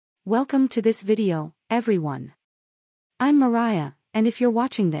Welcome to this video, everyone. I'm Mariah, and if you're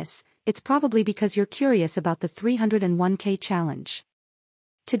watching this, it's probably because you're curious about the 301k challenge.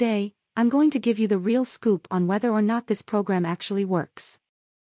 Today, I'm going to give you the real scoop on whether or not this program actually works.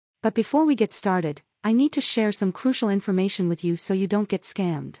 But before we get started, I need to share some crucial information with you so you don't get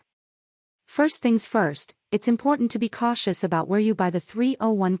scammed. First things first, it's important to be cautious about where you buy the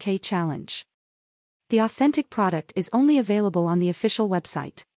 301k challenge. The authentic product is only available on the official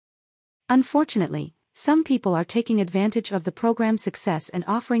website. Unfortunately, some people are taking advantage of the program's success and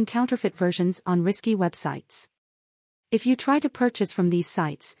offering counterfeit versions on risky websites. If you try to purchase from these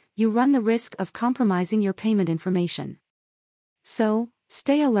sites, you run the risk of compromising your payment information. So,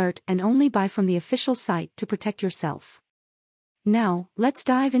 stay alert and only buy from the official site to protect yourself. Now, let's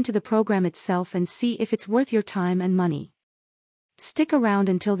dive into the program itself and see if it's worth your time and money. Stick around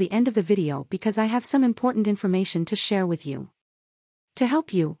until the end of the video because I have some important information to share with you. To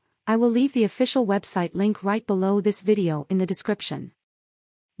help you, I will leave the official website link right below this video in the description.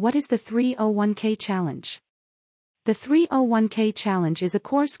 What is the 301k challenge? The 301k challenge is a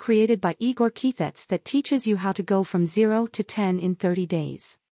course created by Igor Kheifets that teaches you how to go from 0 to 10 in 30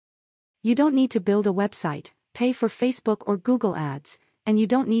 days. You don't need to build a website, pay for Facebook or Google ads, and you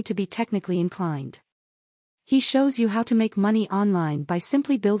don't need to be technically inclined. He shows you how to make money online by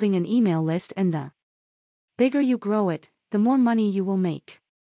simply building an email list, and the bigger you grow it, the more money you will make.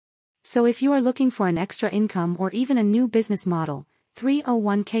 So if you are looking for an extra income or even a new business model,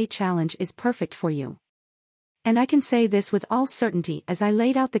 301k challenge is perfect for you. And I can say this with all certainty as I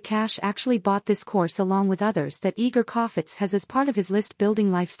laid out the cash actually bought this course along with others that Igor Kheifets has as part of his list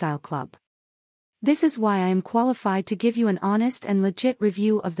building lifestyle club. This is why I am qualified to give you an honest and legit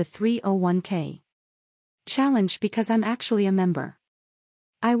review of the 301k challenge because I'm actually a member.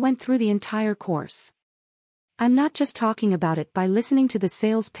 I went through the entire course. I'm not just talking about it by listening to the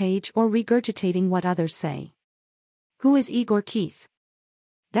sales page or regurgitating what others say. Who is Igor Kheifets?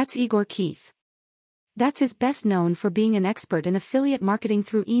 That's Igor Kheifets. That's his best known for being an expert in affiliate marketing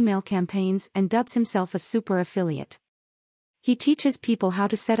through email campaigns and dubs himself a super affiliate. He teaches people how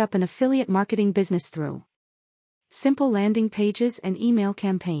to set up an affiliate marketing business through simple landing pages and email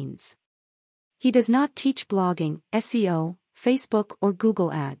campaigns. He does not teach blogging, SEO, Facebook or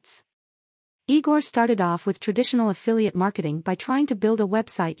Google ads. Igor started off with traditional affiliate marketing by trying to build a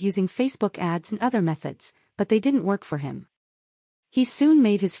website using Facebook ads and other methods, but they didn't work for him. He soon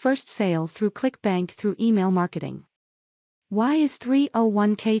made his first sale through ClickBank through email marketing. Why is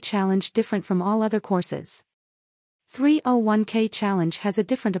 301k challenge different from all other courses? 301k challenge has a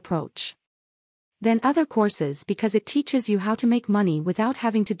different approach than other courses because it teaches you how to make money without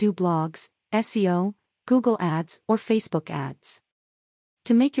having to do blogs, SEO, Google ads or Facebook ads.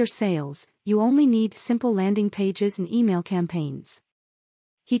 To make your sales, you only need simple landing pages and email campaigns.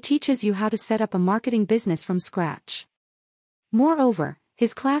 He teaches you how to set up a marketing business from scratch. Moreover,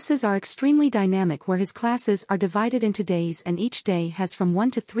 his classes are extremely dynamic where his classes are divided into days and each day has from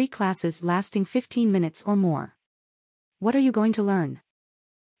 1 to 3 classes lasting 15 minutes or more. What are you going to learn?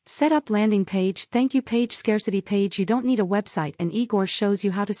 Set up landing page, thank you page, scarcity page. You don't need a website and Igor shows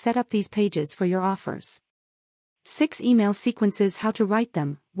you how to set up these pages for your offers. 6 email sequences, how to write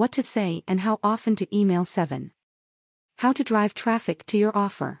them, what to say and how often to email. 7. How to drive traffic to your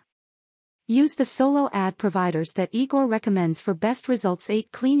offer. Use the solo ad providers that Igor recommends for best results.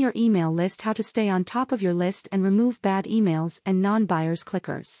 8. Clean your email list, how to stay on top of your list and remove bad emails and non-buyers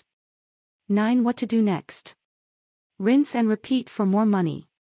clickers. 9. What to do next. Rinse and repeat for more money.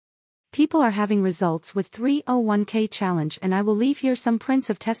 People are having results with 301k challenge and I will leave here some prints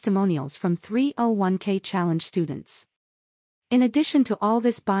of testimonials from 301k challenge students. In addition to all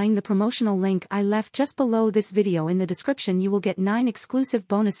this, buying the promotional link I left just below this video in the description, you will get 9 exclusive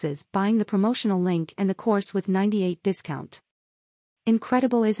bonuses buying the promotional link and the course with 98% discount.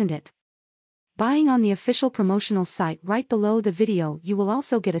 Incredible, isn't it? Buying on the official promotional site right below the video, you will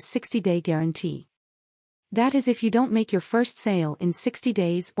also get a 60-day guarantee. That is if you don't make your first sale in 60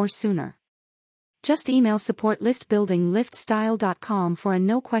 days or sooner. Just email support@listbuildingliftstyle.com for a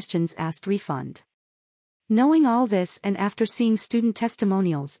no questions asked refund. Knowing all this and after seeing student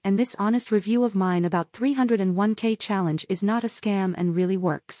testimonials and this honest review of mine about 301k challenge is not a scam and really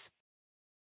works.